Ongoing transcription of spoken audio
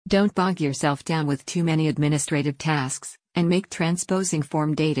Don't bog yourself down with too many administrative tasks, and make transposing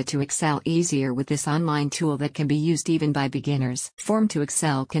form data to Excel easier with this online tool that can be used even by beginners. Form to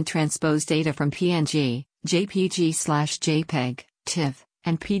Excel can transpose data from PNG, JPG/JPEG, TIFF,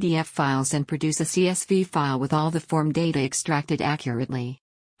 and PDF files and produce a CSV file with all the form data extracted accurately.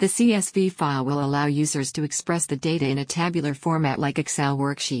 The CSV file will allow users to express the data in a tabular format like Excel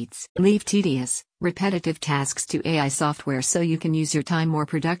worksheets. Leave tedious, repetitive tasks to AI software so you can use your time more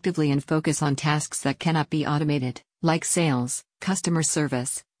productively and focus on tasks that cannot be automated, like sales, customer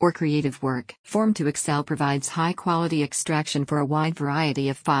service, or creative work. Form to Excel provides high-quality extraction for a wide variety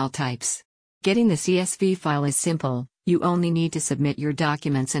of file types. Getting the CSV file is simple. You only need to submit your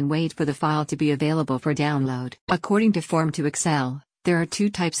documents and wait for the file to be available for download. According to Form to Excel, there are two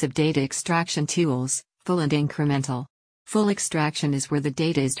types of data extraction tools, full and incremental. Full extraction is where the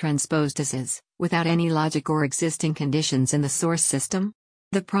data is transposed as is, without any logic or existing conditions in the source system.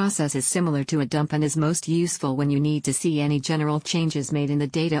 The process is similar to a dump and is most useful when you need to see any general changes made in the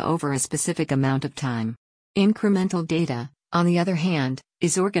data over a specific amount of time. Incremental data, on the other hand,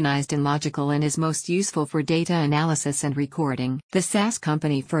 is organized in logical and is most useful for data analysis and recording. The SaaS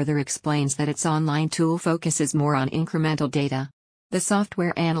company further explains that its online tool focuses more on incremental data. The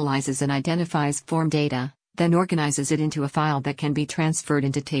software analyzes and identifies form data, then organizes it into a file that can be transferred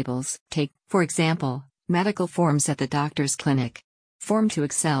into tables. Take, for example, medical forms at the doctor's clinic. Form to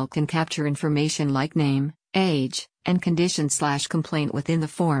Excel can capture information like name, age, and condition/complaint within the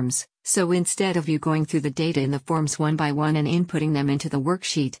forms, so instead of you going through the data in the forms one by one and inputting them into the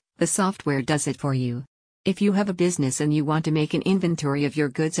worksheet, the software does it for you. If you have a business and you want to make an inventory of your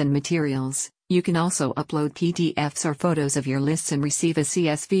goods and materials, you can also upload PDFs or photos of your lists and receive a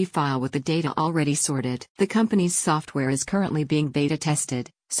CSV file with the data already sorted. The company's software is currently being beta tested,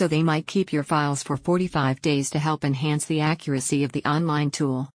 so they might keep your files for 45 days to help enhance the accuracy of the online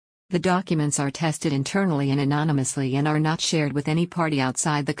tool. The documents are tested internally and anonymously and are not shared with any party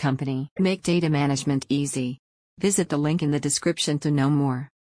outside the company. Make data management easy. Visit the link in the description to know more.